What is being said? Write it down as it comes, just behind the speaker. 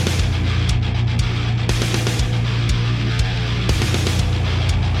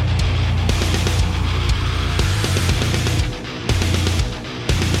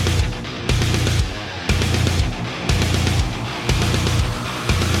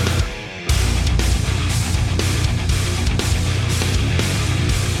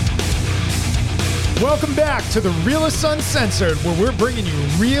Welcome back to the Realists Uncensored, where we're bringing you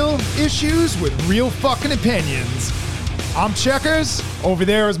real issues with real fucking opinions. I'm Checkers. Over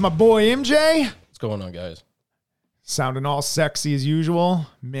there is my boy MJ. What's going on, guys? Sounding all sexy as usual.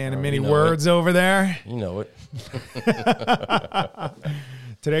 Man of many you know words over there. You know it.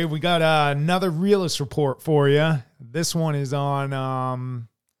 Today we got another Realist report for you. This one is on...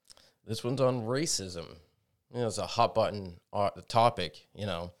 This one's on racism. You know, it's a hot button topic, you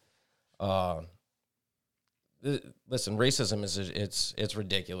know. Listen, racism it's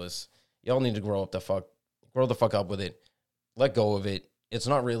ridiculous. Y'all need to grow the fuck up with it. Let go of it. It's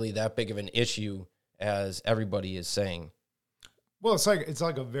not really that big of an issue as everybody is saying. Well, it's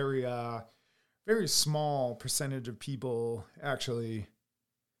like a very very small percentage of people actually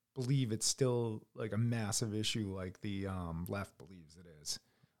believe it's still like a massive issue like the left believes it is.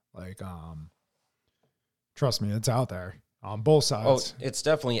 Like trust me, it's out there on both sides. Oh, it's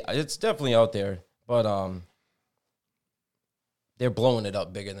definitely out there, but they're blowing it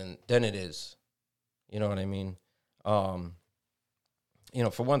up bigger than it is. You know what I mean? You know,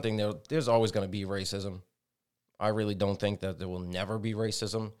 for one thing, there's always going to be racism. I really don't think that there will never be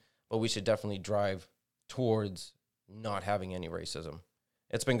racism, but we should definitely drive towards not having any racism.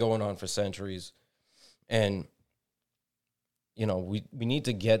 It's been going on for centuries, and you know, we need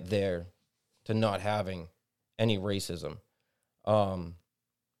to get there to not having any racism.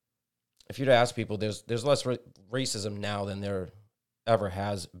 If you'd ask people, there's less racism now than there ever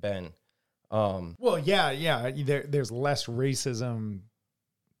has been. Well, yeah. There's less racism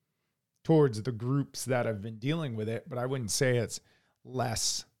towards the groups that have been dealing with it, but I wouldn't say it's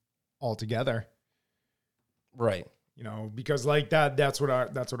less altogether. Right. You know, because like that's what I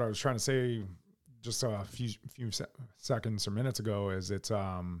was trying to say just a few seconds or minutes ago. Is it's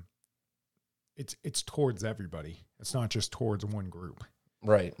towards everybody. It's not just towards one group.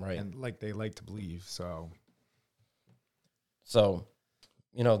 Right. And like they like to believe. So,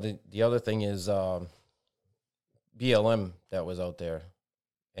 you know, the other thing is BLM that was out there,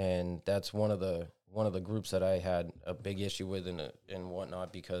 and that's one of the groups that I had a big issue with and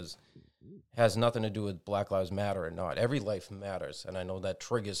whatnot, because it has nothing to do with Black Lives Matter or not. Every life matters, and I know that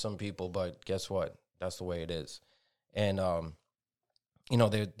triggers some people, but guess what? That's the way it is. And you know,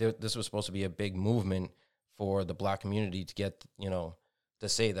 this was supposed to be a big movement for the Black community to get, you know, to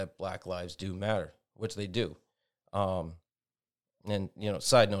say that Black lives do matter, which they do. And, you know,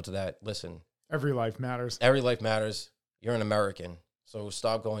 side note to that, listen. Every life matters. Every life matters. You're an American. So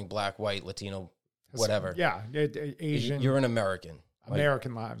stop going black, white, Latino, whatever. Yeah, Asian. You're an American.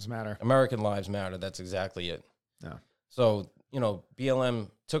 American lives matter. American lives matter. That's exactly it. Yeah. So, you know, BLM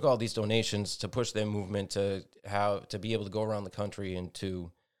took all these donations to push their movement to be able to go around the country and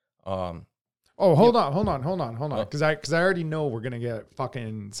to... hold on. Because I already know we're going to get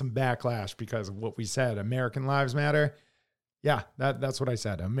fucking some backlash because of what we said. American lives matter. Yeah, that's what I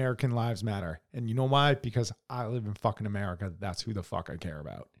said. American lives matter. And you know why? Because I live in fucking America. That's who the fuck I care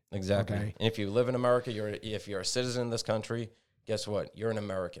about. Exactly. Okay? And if you live in America, if you're a citizen in this country, guess what? You're an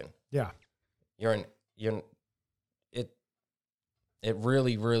American. Yeah. It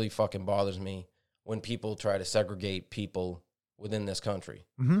really, really fucking bothers me when people try to segregate people within this country.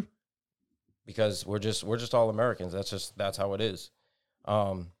 Mm-hmm. Because we're just all Americans. That's how it is.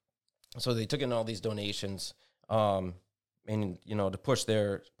 So they took in all these donations, and you know, to push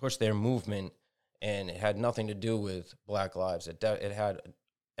their movement, and it had nothing to do with Black lives. It had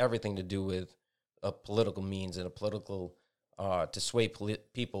everything to do with a political means and a political to sway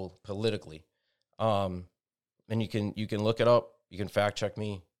people politically. And you can look it up. You can fact check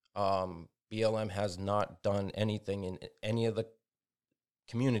me. BLM has not done anything in any of the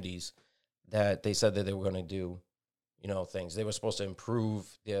communities that they said that they were going to do, you know, things. They were supposed to improve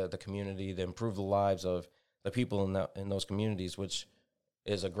the community, to improve the lives of the people in those communities, which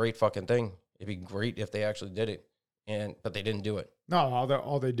is a great fucking thing. It'd be great if they actually did it, but they didn't do it. No,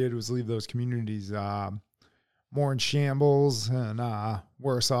 all they did was leave those communities more in shambles and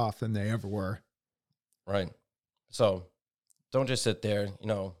worse off than they ever were. Right. So don't just sit there, you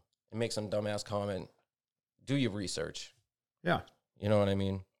know, and make some dumbass comment. Do your research. Yeah. You know what I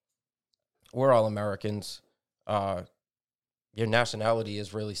mean? We're all Americans. Your nationality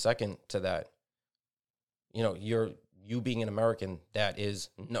is really second to that. You know, you being an American, that is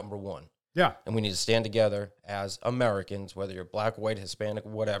number one. Yeah. And we need to stand together as Americans, whether you're black, white, Hispanic,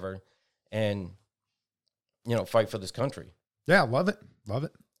 whatever, and, you know, fight for this country. Yeah, love it.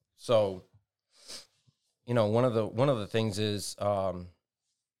 So, you know, one of the things is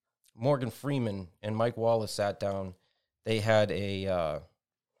Morgan Freeman and Mike Wallace sat down. They had a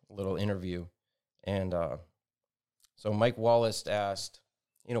little interview, and so Mike Wallace asked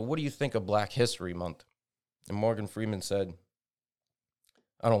what do you think of Black History Month? And Morgan Freeman said,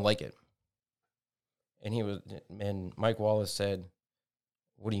 I don't like it. And Mike Wallace said,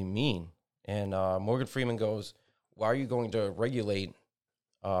 what do you mean? And Morgan Freeman goes, why are you going to regulate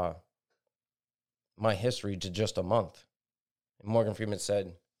my history to just a month? And Morgan Freeman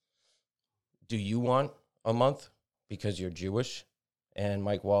said, do you want a month because you're Jewish? And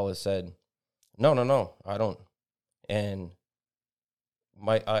Mike Wallace said, no, I don't. And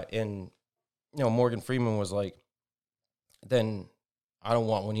Morgan Freeman was like, then I don't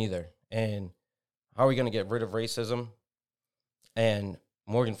want one either. And how are we going to get rid of racism? And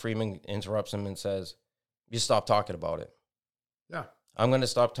Morgan Freeman interrupts him and says, you stop talking about it. Yeah. I'm going to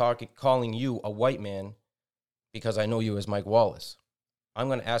stop calling you a white man because I know you as Mike Wallace. I'm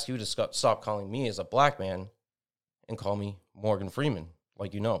going to ask you to stop calling me as a black man and call me Morgan Freeman,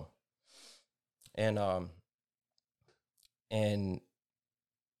 like you know. And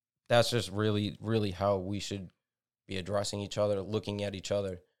that's just really, really how we should be addressing each other, looking at each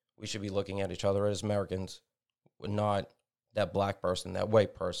other. We should be looking at each other as Americans, not that black person, that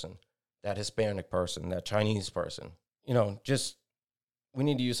white person, that Hispanic person, that Chinese person. We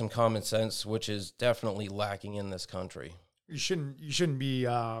need to use some common sense, which is definitely lacking in this country. You shouldn't be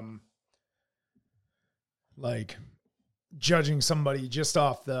like judging somebody just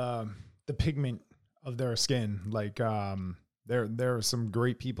off the pigment of their skin. Like there are some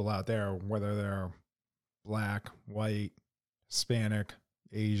great people out there, whether they're black, white, Hispanic,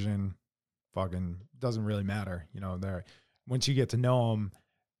 Asian, fucking doesn't really matter. They're, once you get to know them,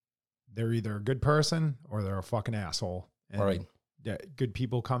 they're either a good person or they're a fucking asshole. And right. Yeah, good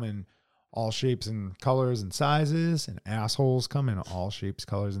people come in all shapes and colors and sizes, and assholes come in all shapes,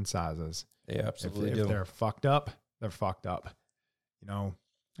 colors, and sizes. They absolutely do. If they're fucked up, they're fucked up. And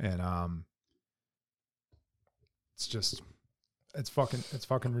it's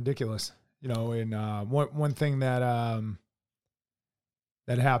fucking ridiculous. And one thing that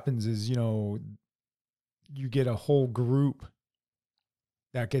happens is, you get a whole group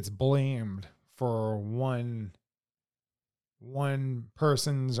that gets blamed for one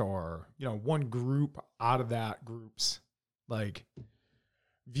person's or, one group out of that group's like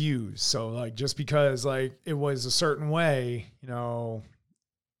views. So like, just because like it was a certain way, for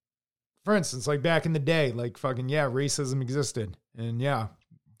instance, like back in the day, like fucking, yeah, racism existed, and yeah,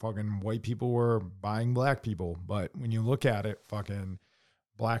 fucking white people were buying black people. But when you look at it, fucking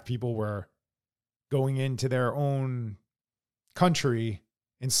black people were going into their own country,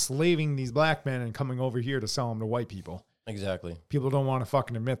 enslaving these black men and coming over here to sell them to white people. Exactly. People don't want to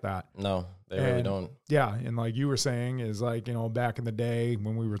fucking admit that. No, they really don't. Yeah. And like you were saying is like, back in the day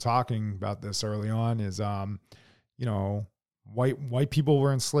when we were talking about this early on is, white people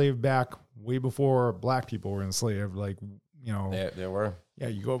were enslaved back way before black people were enslaved. Like, They were. Yeah.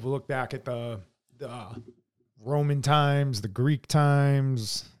 You go look back at the Roman times, the Greek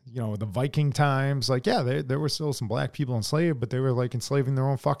times, the Viking times. Like, yeah, there were still some black people enslaved, but they were like enslaving their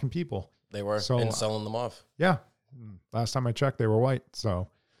own fucking people. They were, and selling them off. Yeah. Last time I checked, they were white. So,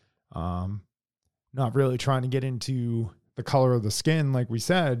 not really trying to get into the color of the skin, like we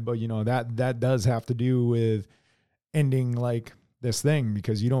said, but that does have to do with ending like this thing,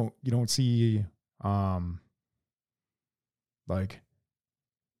 because you don't see, like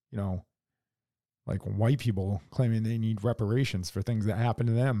white people claiming they need reparations for things that happened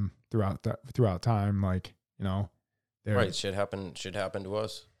to them throughout time. Like, right. Shit happened to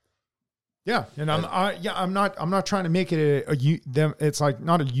us. Yeah. And I'm not trying to make it it's like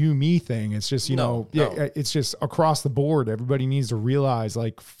not a you, me thing. It's just, it's just across the board. Everybody needs to realize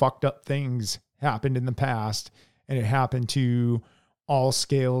like fucked up things happened in the past, and it happened to all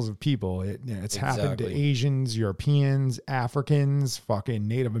scales of people. It's happened to Asians, Europeans, Africans, fucking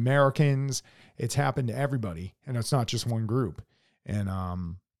Native Americans. It's happened to everybody, and it's not just one group.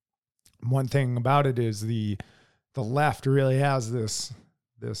 And one thing about it is the left really has this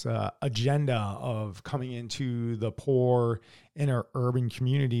agenda of coming into the poor inner urban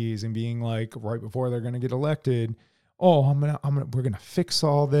communities and being like, right before they're going to get elected, we're going to fix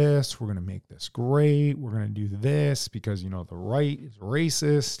all this. We're going to make this great. We're going to do this because, the right is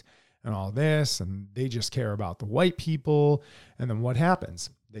racist and all this. And they just care about the white people. And then what happens?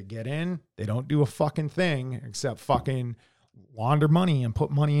 They get in, they don't do a fucking thing except fucking launder money and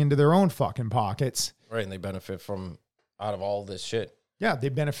put money into their own fucking pockets. Right. And they benefit out of all this shit. Yeah, they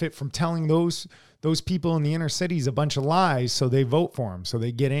benefit from telling those people in the inner cities a bunch of lies, so they vote for them. So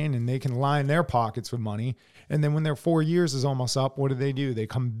they get in and they can line their pockets with money. And then when their 4 years is almost up, what do? They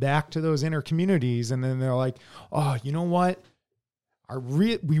come back to those inner communities, and then they're like, oh, you know what?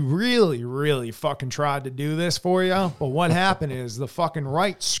 we really, really fucking tried to do this for you. But what happened is the fucking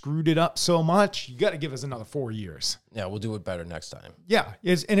right screwed it up so much. You got to give us another 4 years. Yeah, we'll do it better next time. Yeah.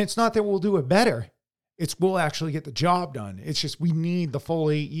 And it's not that we'll do it better. It's we'll actually get the job done. It's just we need the full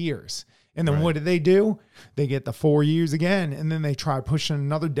 8 years. And then what do? They get the 4 years again. And then they try pushing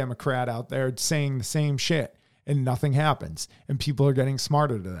another Democrat out there saying the same shit. And nothing happens. And people are getting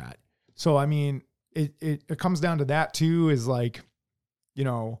smarter to that. So, I mean, it comes down to that too, is like, you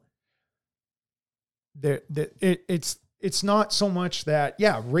know, it's not so much that,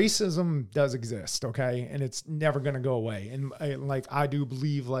 yeah, racism does exist, okay, and it's never going to go away. And like I do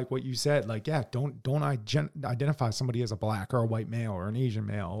believe, like what you said, like, yeah, don't identify somebody as a black or a white male or an Asian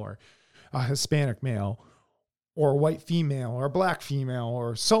male or a Hispanic male or a white female or a black female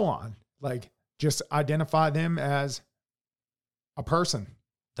or so on. Like, just identify them as a person.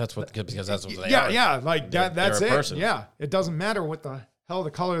 That's what, because that's what they yeah, are. Yeah, like that's it. Person. Yeah, it doesn't matter what the hell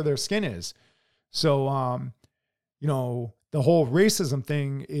the color of their skin is. So, you know, the whole racism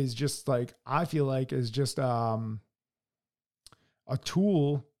thing is just like, I feel like is just a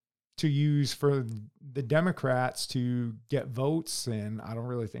tool to use for the Democrats to get votes, and I don't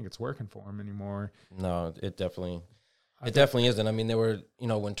really think it's working for them anymore. No, it definitely isn't. I mean, there were, you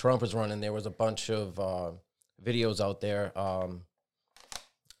know, when Trump was running, there was a bunch of videos out there.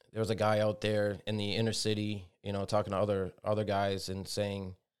 There was a guy out there in the inner city, you know, talking to other guys and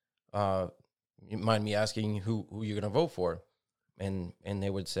saying, you mind me asking who you're going to vote for? And they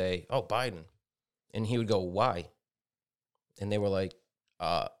would say, oh, Biden. And he would go, why? And they were like,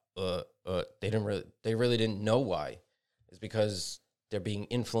 they really didn't know why. It's because they're being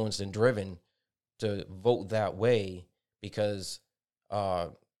influenced and driven to vote that way because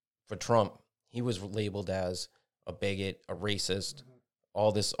for Trump, he was labeled as a bigot, a racist,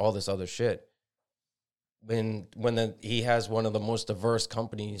 all this other shit. He has one of the most diverse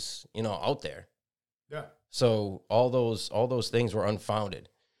companies, you know, out there. Yeah. So all those things were unfounded.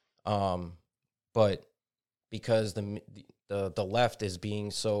 But because the left is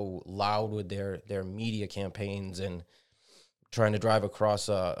being so loud with their media campaigns and trying to drive across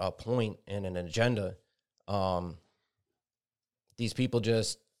a point and an agenda, these people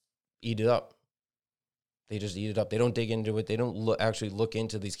just eat it up. They just eat it up. They don't dig into it. They don't actually look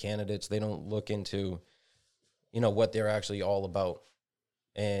into these candidates. They don't look into, you know, what they're actually all about.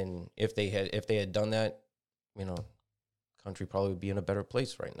 And if they had done that, you know, country probably would be in a better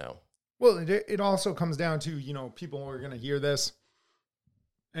place right now. Well, it also comes down to, you know, people are going to hear this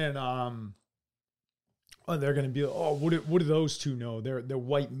and they're going to be, oh, what do those two know? They're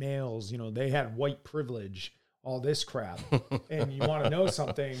white males, you know, they had white privilege, all this crap. And you want to know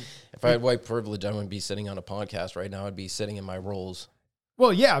something. If I had white privilege, I wouldn't be sitting on a podcast right now. I'd be sitting in my roles.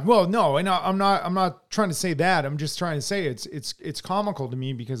 Well, yeah, well, no, and I'm not trying to say that. I'm just trying to say it's comical to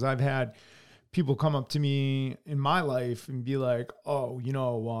me because I've had people come up to me in my life and be like, oh, you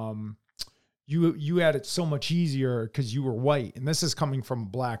know, you had it so much easier because you were white, and this is coming from a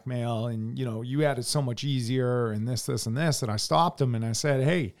black male, and you know, you had it so much easier, and this, and this, and I stopped them and I said,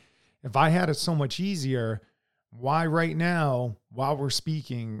 hey, if I had it so much easier, why right now, while we're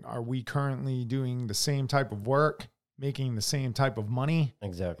speaking, are we currently doing the same type of work, making the same type of money?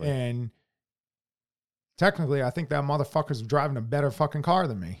 Exactly. And technically, I think that motherfucker's driving a better fucking car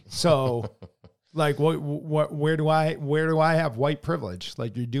than me. So, like, where do I have white privilege?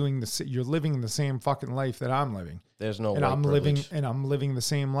 Like, you're living the same fucking life that I'm living. There's no, and white I'm privilege. I'm living the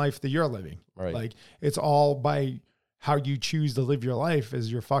same life that you're living. Right. Like, it's all by how you choose to live your life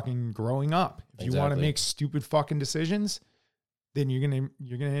as you're fucking growing up. If you want to make stupid fucking decisions, then you're gonna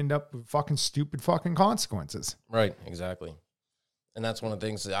end up with fucking stupid fucking consequences. Right, exactly. And that's one of the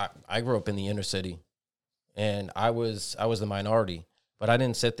things that I grew up in the inner city, and I was the minority, but I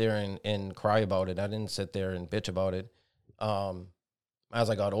didn't sit there and cry about it. I didn't sit there and bitch about it. As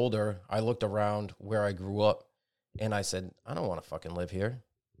I got older, I looked around where I grew up, and I said, I don't want to fucking live here.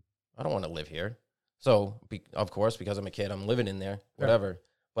 I don't want to live here. So, of course, because I'm a kid, I'm living in there, whatever. Yeah.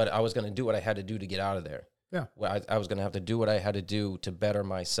 But I was going to do what I had to do to get out of there. Yeah. I was going to have to do what I had to do to better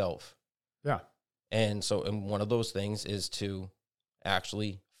myself. Yeah. And so, and one of those things is to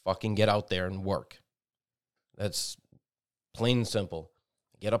actually fucking get out there and work. That's plain and simple.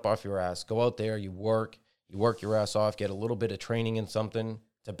 Get up off your ass. Go out there, you work your ass off, get a little bit of training in something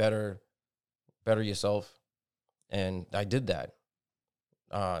to better yourself. And I did that.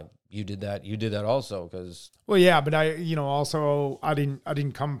 You did that also, because. Well, yeah, but I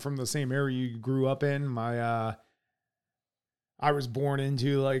didn't come from the same area you grew up in. I was born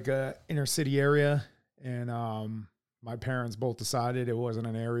into like a inner city area, and my parents both decided it wasn't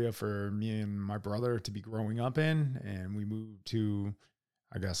an area for me and my brother to be growing up in. And we moved to,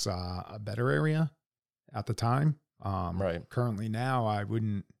 I guess, a better area at the time. Right. Currently now, I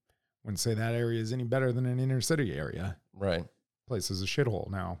wouldn't say that area is any better than an inner city area. Right. Place is a shithole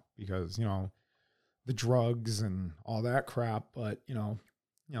now because, the drugs and all that crap. But,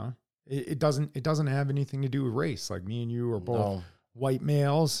 it doesn't have anything to do with race. Like me and you are both white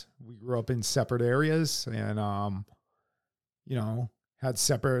males. We grew up in separate areas and, had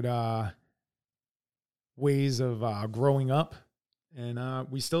separate ways of growing up. And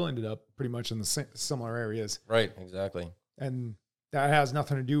we still ended up pretty much in the similar areas. Right, exactly. And that has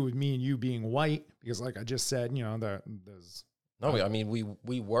nothing to do with me and you being white, because like I just said, there's... No, I mean,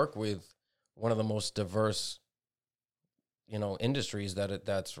 we work with one of the most diverse, industries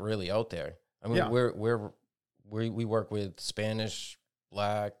that's really out there. I mean, we work with Spanish,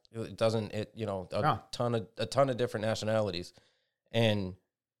 Black, a ton of different nationalities. And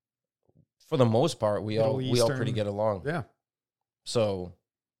for the most part, we all pretty get along. Yeah. So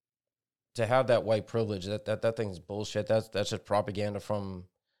to have that white privilege, that thing's bullshit. That's just propaganda from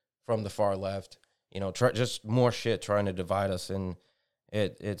the far left. Just more shit trying to divide us, and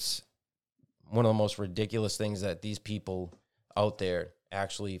it's one of the most ridiculous things that these people out there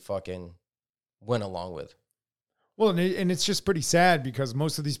actually fucking went along with. Well, and it's just pretty sad because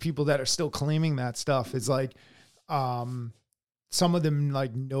most of these people that are still claiming that stuff is like, some of them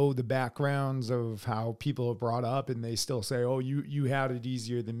like know the backgrounds of how people are brought up, and they still say, "Oh, you had it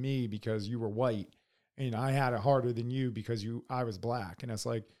easier than me because you were white, and I had it harder than you because I was black." And it's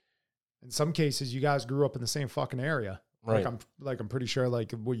like, in some cases, you guys grew up in the same fucking area. Right. I'm pretty sure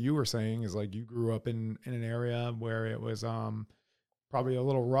like what you were saying is like you grew up in an area where it was probably a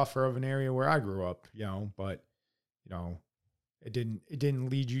little rougher of an area where I grew up, but it didn't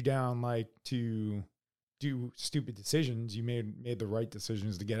lead you down like to do stupid decisions. You made the right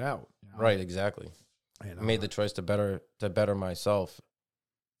decisions to get out. Right, exactly. And I made the choice to better myself.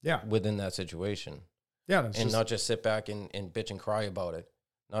 Yeah. Within that situation. Yeah. And not just sit back and bitch and cry about it.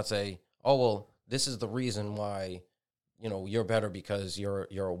 Not say, "Oh, well, this is the reason why, you're better because you're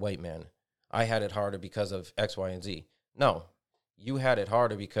a white man. I had it harder because of X, Y, and Z." No, you had it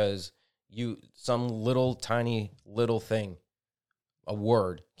harder because some little tiny little thing, a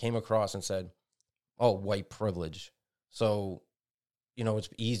word came across and said, "Oh, white privilege. So, it's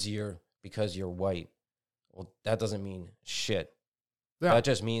easier because you're white." Well, that doesn't mean shit. Yeah. That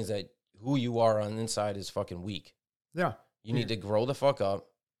just means that who you are on the inside is fucking weak. Yeah. You need to grow the fuck up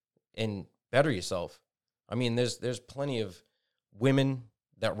and better yourself. I mean, there's plenty of women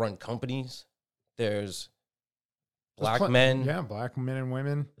that run companies. There's black men. Yeah, black men and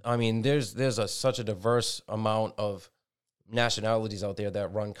women. I mean, there's such a diverse amount of nationalities out there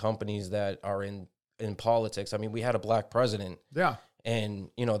that run companies that are in politics. I mean, we had a black president. Yeah. And,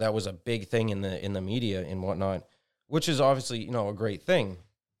 that was a big thing in the media and whatnot, which is obviously, a great thing.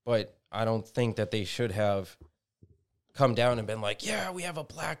 But I don't think that they should have come down and been like, "Yeah, we have a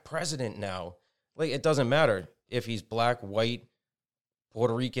black president now." Like, it doesn't matter if he's black, white,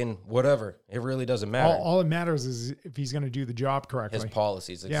 Puerto Rican, whatever. It really doesn't matter. All it matters is if he's going to do the job correctly. His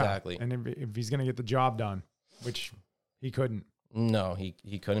policies, exactly. Yeah. And if he's going to get the job done, which he couldn't. No,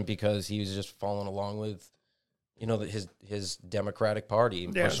 he couldn't, because he was just following along with, his Democratic Party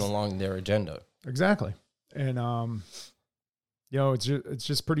and pushing along their agenda. Exactly. And, it's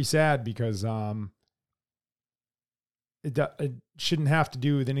just pretty sad because it shouldn't have to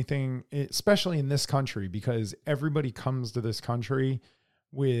do with anything, especially in this country, because everybody comes to this country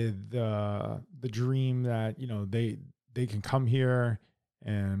with the dream that, they can come here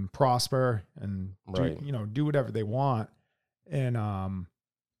and prosper and do whatever they want. And,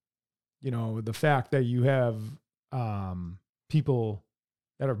 the fact that you have people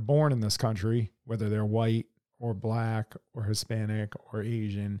that are born in this country, whether they're white or black or Hispanic or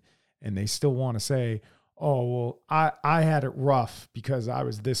Asian, and they still want to say, "Oh, well, I had it rough because I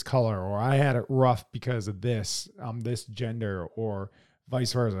was this color," or "I had it rough because of this, this gender," or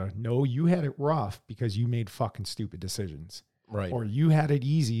vice versa. No, you had it rough because you made fucking stupid decisions. Right. Or you had it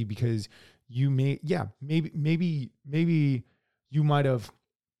easy because you maybe you might have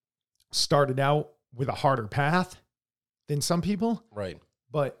started out with a harder path than some people. Right.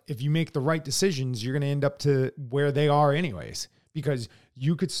 But if you make the right decisions, you're going to end up to where they are anyways, because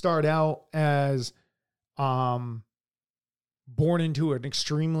you could start out as born into an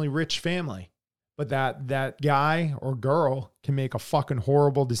extremely rich family, but that guy or girl can make a fucking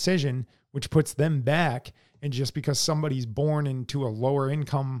horrible decision, which puts them back. And just because somebody's born into a lower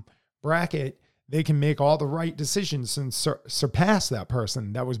income bracket, they can make all the right decisions and surpass that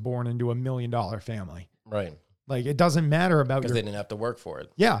person that was born into $1 million family. Right. Like, it doesn't matter about because they didn't have to work for it.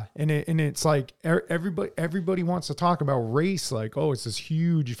 Yeah, and it's like everybody wants to talk about race, like, oh, it's this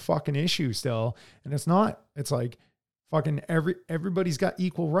huge fucking issue still, and it's not. It's like fucking everybody's got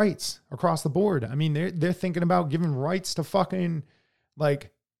equal rights across the board. I mean, they're thinking about giving rights to fucking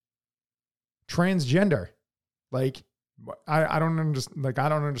like transgender. Like, I don't understand. Like, I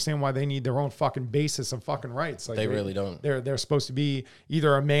don't understand why they need their own fucking basis of fucking rights. Like, They really don't. They're supposed to be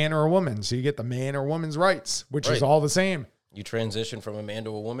either a man or a woman, so you get the man or woman's rights, which is Right. all the same. You transition from a man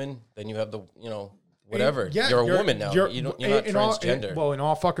to a woman, then you have the, whatever. Yeah, you're a woman now. You're not transgender. In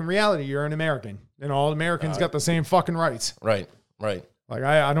all fucking reality, you're an American, and all Americans got the same fucking rights. Right. Like,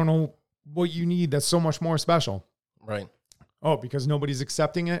 I don't know what you need that's so much more special. Right. Oh, because nobody's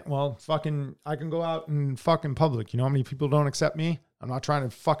accepting it? Well, fucking, I can go out in fucking public. You know how many people don't accept me? I'm not trying to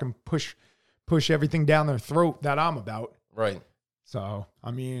fucking push everything down their throat that I'm about. Right. So,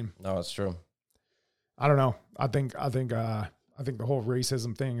 I mean, No, it's true. I don't know. I think the whole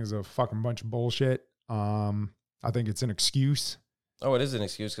racism thing is a fucking bunch of bullshit. I think it's an excuse. Oh, it is an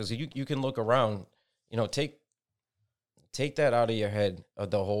excuse because you can look around, take that out of your head,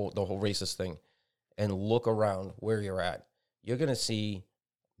 the whole racist thing, and look around where you're at. You're going to see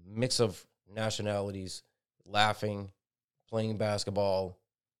mix of nationalities laughing, playing basketball,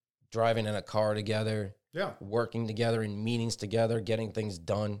 driving in a car together, working together in meetings together, getting things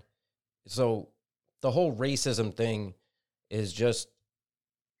done. So the whole racism thing is just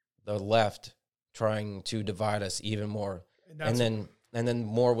the left trying to divide us even more. And then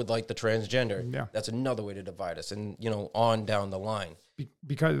more with like the transgender. Yeah. That's another way to divide us and, on down the line.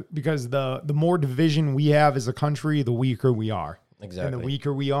 Because the more division we have as a country, the weaker we are. Exactly. And the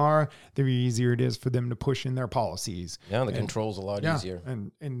weaker we are, the easier it is for them to push in their policies. Yeah, the control's a lot easier.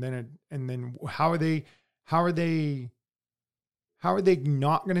 And then how are they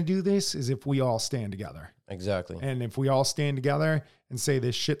not going to do this is if we all stand together. Exactly. And if we all stand together and say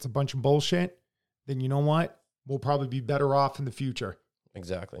this shit's a bunch of bullshit, then you know what? We'll probably be better off in the future.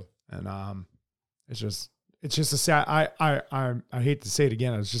 Exactly. And it's just a sad. I hate to say it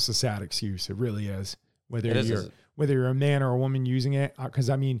again. It's just a sad excuse. It really is. Whether you're a man or a woman using it,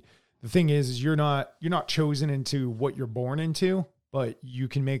 because I mean, the thing is you're not chosen into what you're born into, but you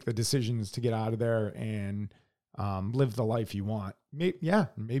can make the decisions to get out of there and live the life you want.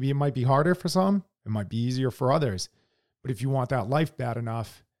 Maybe it might be harder for some. It might be easier for others. But if you want that life bad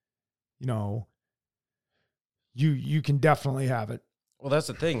enough, you can definitely have it. Well, that's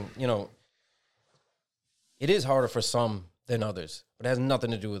the thing. It is harder for some than others, but it has nothing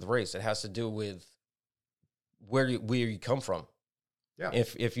to do with race. It has to do with where you come from. Yeah.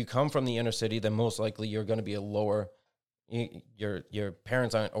 If you come from the inner city, then most likely you're going to be a lower. Your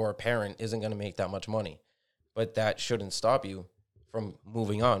parents aren't, or a parent isn't going to make that much money, but that shouldn't stop you from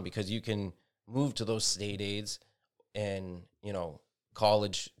moving on, because you can move to those state aids and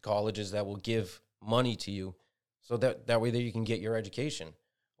colleges that will give money to you, so that way that you can get your education.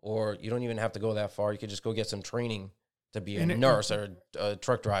 Or you don't even have to go that far. You could just go get some training to be a nurse or a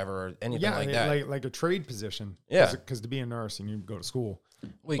truck driver or anything like that. Like a trade position. Yeah. Because to be a nurse, and you go to school.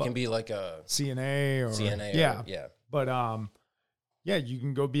 Well, you can be like a CNA or CNA. Yeah. Yeah. But you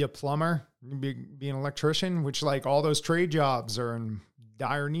can go be a plumber, you can be an electrician, which like all those trade jobs are in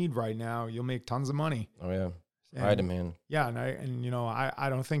dire need right now. You'll make tons of money. Oh yeah. High demand. Yeah, and I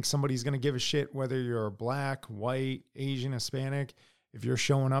don't think somebody's gonna give a shit whether you're black, white, Asian, Hispanic. If you're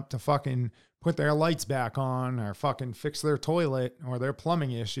showing up to fucking put their lights back on or fucking fix their toilet or their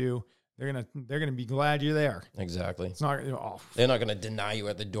plumbing issue, they're gonna be glad you're there. Exactly. It's not. They're not gonna deny you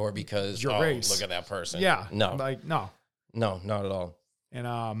at the door because your race. Look at that person. Yeah. No. No, not at all.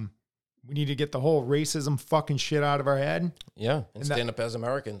 And we need to get the whole racism fucking shit out of our head. Yeah, and stand up as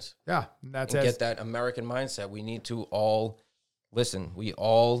Americans. Yeah, get that American mindset. We need to all listen. We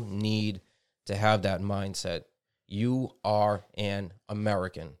all need to have that mindset. You are an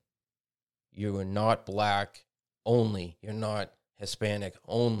American. You are not black only. You're not Hispanic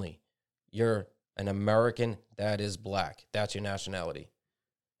only. You're an American that is black. That's your nationality.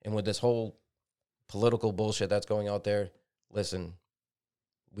 And with this whole political bullshit that's going out there, listen,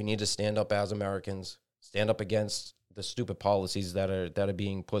 we need to stand up as Americans, stand up against the stupid policies that are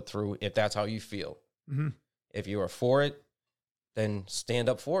being put through, if that's how you feel. Mm-hmm. If you are for it, then stand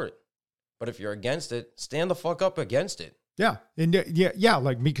up for it. But if you're against it, stand the fuck up against it. Yeah. And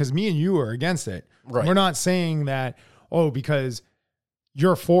like, because me and you are against it. Right. We're not saying that, because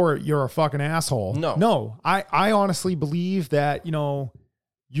you're for it, you're a fucking asshole. No. I honestly believe that,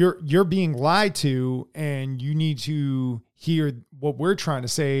 you're being lied to, and you need to hear what we're trying to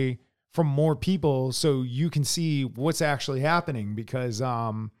say from more people so you can see what's actually happening, because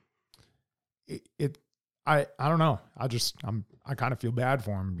I don't know. I kind of feel bad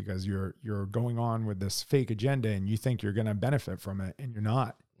for him because you're going on with this fake agenda and you think you're going to benefit from it and you're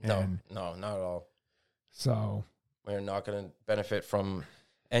not. No, not at all. So we're not going to benefit from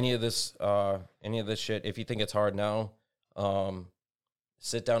any of this shit. If you think it's hard now,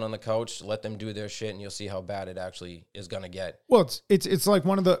 sit down on the couch, let them do their shit, and you'll see how bad it actually is going to get. Well, it's like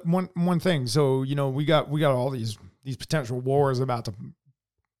one thing. So, we got all these potential wars about to,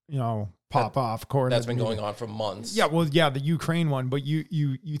 pop off. That's been going on for months. Yeah. Well, yeah, the Ukraine one, but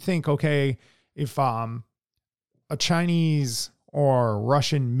you think, okay, if, a Chinese or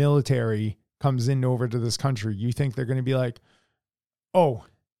Russian military comes in over to this country, you think they're going to be like, oh,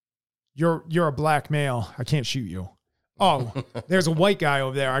 you're a black male, I can't shoot you. Oh, there's a white guy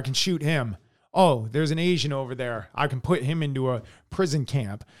over there, I can shoot him. Oh, there's an Asian over there, I can put him into a prison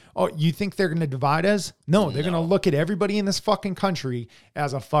camp. Oh, you think they're going to divide us? No, they're going to look at everybody in this fucking country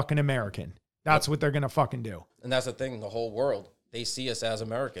as a fucking American. That's what they're going to fucking do. And that's the thing, the whole world, they see us as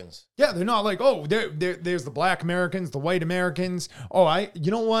Americans. Yeah, they're not like, oh, there's the black Americans, the white Americans. Oh,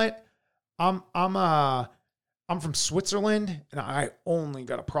 you know what? I'm from Switzerland, and I only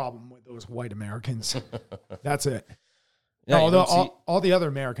got a problem with those white Americans. That's it. Yeah, all the other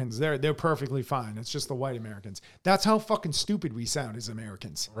Americans, they're perfectly fine. It's just the white Americans. That's how fucking stupid we sound as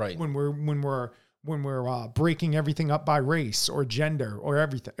Americans. Right. When we're breaking everything up by race or gender or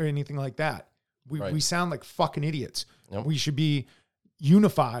everything or anything like that. We sound like fucking idiots. Yep. We should be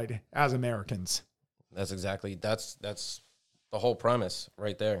unified as Americans. That's the whole premise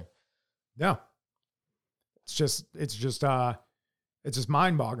right there. Yeah. It's just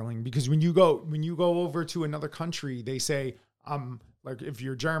mind-boggling because when you go over to another country, they say, like if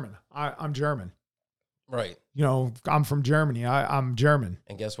you're German, I'm German. Right. I'm from Germany. I'm German.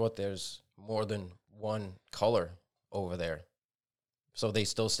 And guess what? There's more than one color over there. So they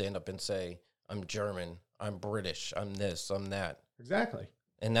still stand up and say, I'm German, I'm British, I'm this, I'm that. Exactly.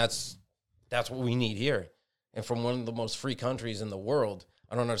 And that's what we need here. And from one of the most free countries in the world,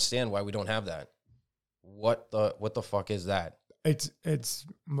 I don't understand why we don't have that. What the fuck is that? It's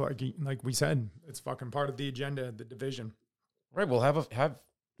like we said, it's fucking part of the agenda, the division. Right. Well, have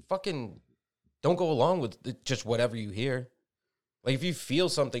fucking don't go along with just whatever you hear. Like if you feel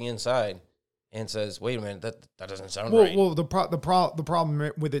something inside and says, "Wait a minute, that doesn't sound right." Well, the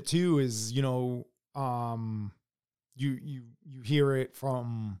problem with it too is you hear it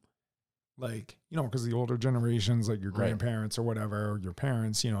from like, because the older generations, like your grandparents or whatever, or your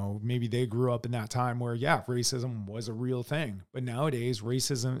parents, maybe they grew up in that time where, yeah, racism was a real thing. But nowadays,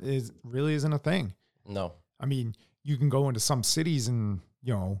 racism really isn't a thing. No. I mean, you can go into some cities and,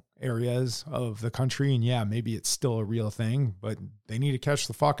 areas of the country and, yeah, maybe it's still a real thing, but they need to catch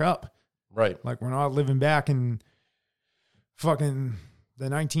the fuck up. Right. Like, we're not living back in fucking the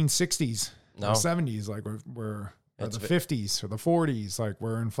 1960s or 70s. Like, we're or the 50s or the 40s, like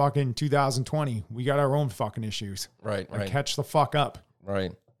we're in fucking 2020. We got our own fucking issues. Right, like, catch the fuck up.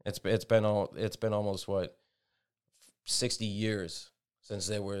 Right. It's been almost 60 years since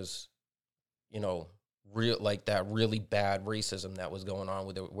there was, real like that really bad racism that was going on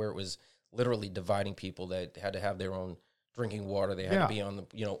with it, where it was literally dividing people that had to have their own drinking water. They had to be on the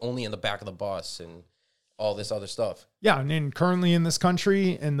only in the back of the bus and all this other stuff. Yeah, and then currently in this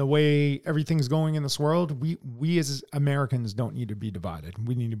country and the way everything's going in this world, we as Americans don't need to be divided.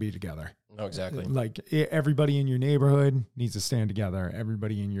 We need to be together. No, exactly. Like everybody in your neighborhood needs to stand together.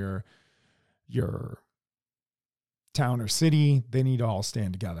 Everybody in your town or city, they need to all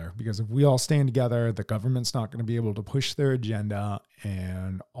stand together, because if we all stand together, the government's not going to be able to push their agenda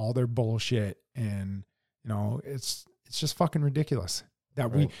and all their bullshit. And, it's just fucking ridiculous.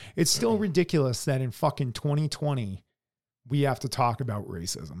 It's still ridiculous that in fucking 2020, we have to talk about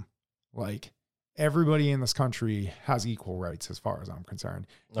racism. Like, everybody in this country has equal rights as far as I'm concerned.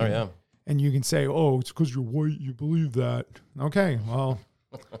 Oh, yeah. And you can say, oh, it's because you're white, you believe that. Okay, well.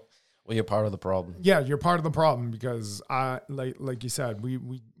 Well, you're part of the problem. Yeah, you're part of the problem, because like you said,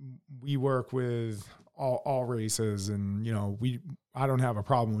 we work with all races, and, I don't have a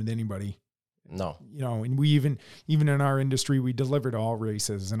problem with anybody. No. And we even in our industry, we deliver to all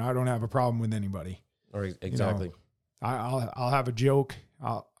races, and I don't have a problem with anybody. Or exactly. I'll have a joke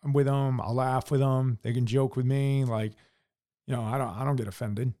with them. I'll laugh with them. They can joke with me. Like, I don't get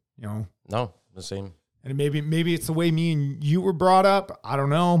offended, No, the same. And maybe it's the way me and you were brought up. I don't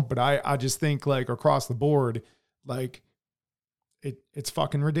know, but I just think, like, across the board, like, it's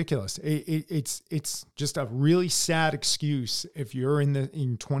fucking ridiculous. It's just a really sad excuse if you're in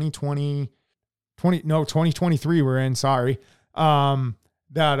 2023 we're in, sorry,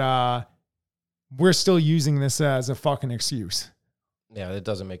 that we're still using this as a fucking excuse. Yeah, it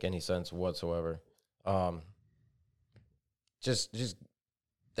doesn't make any sense whatsoever. Just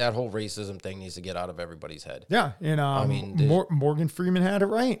that whole racism thing needs to get out of everybody's head. Yeah, and I mean, Morgan Freeman had it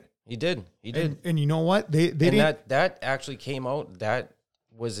right. He did. And you know what? They didn't. That actually came out. That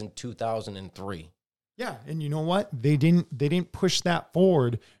was in 2003. Yeah, and you know what? They didn't push that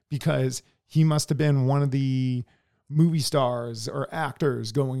forward because he must have been one of the movie stars or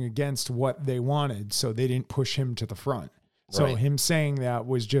actors going against what they wanted, so they didn't push him to the front. So Right. him saying that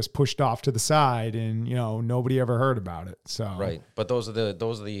was just pushed off to the side, and nobody ever heard about it. So Right. But those are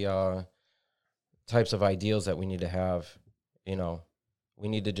the types of ideals that we need to have. We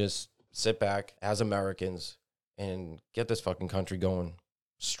need to just sit back as Americans and get this fucking country going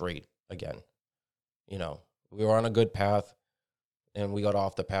straight again. We were on a good path and we got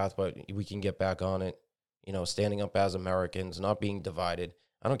off the path, but we can get back on it. Standing up as Americans, not being divided.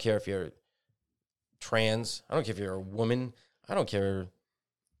 I don't care if you're trans. I don't care if you're a woman. I don't care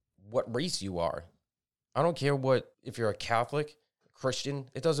what race you are. I don't care if you're a Catholic, Christian.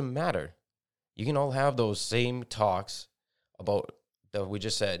 It doesn't matter. You can all have those same talks about that we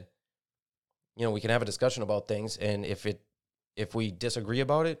just said. We can have a discussion about things, and if we disagree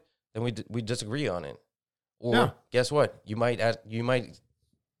about it, then we disagree on it. Or guess what?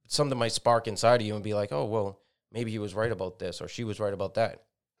 Something might spark inside of you and be like, oh, well, maybe he was right about this or she was right about that.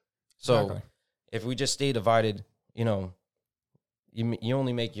 So Exactly. if we just stay divided, you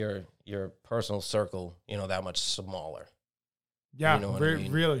only make your personal circle, that much smaller. yeah, You know what I mean?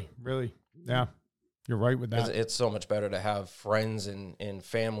 really, yeah, you're right with that. It's so much better to have friends and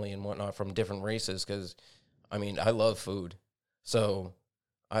family and whatnot from different races because, I love food. So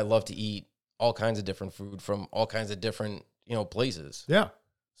I love to eat all kinds of different food from all kinds of different, places. Yeah.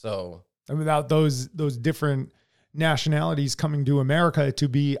 So, And without those different nationalities coming to America to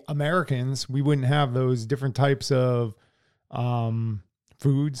be Americans, we wouldn't have those different types of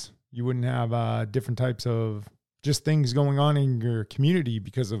foods. You wouldn't have different types of just things going on in your community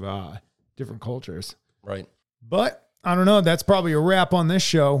because of different cultures. right. But I don't know. That's probably a wrap on this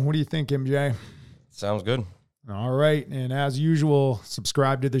show. What do you think, MJ? Sounds good. All right. And as usual,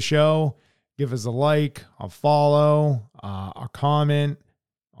 subscribe to the show. Give us a like, a follow, a comment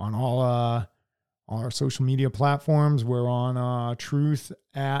on all our social media platforms. We're on truth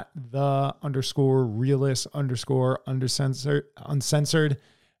at the _realist _uncensored.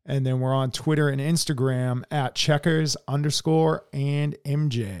 And then we're on Twitter and Instagram at checkers _ and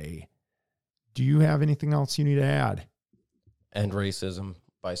MJ. Do you have anything else you need to add? End racism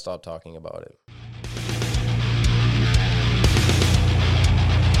by stop talking about it.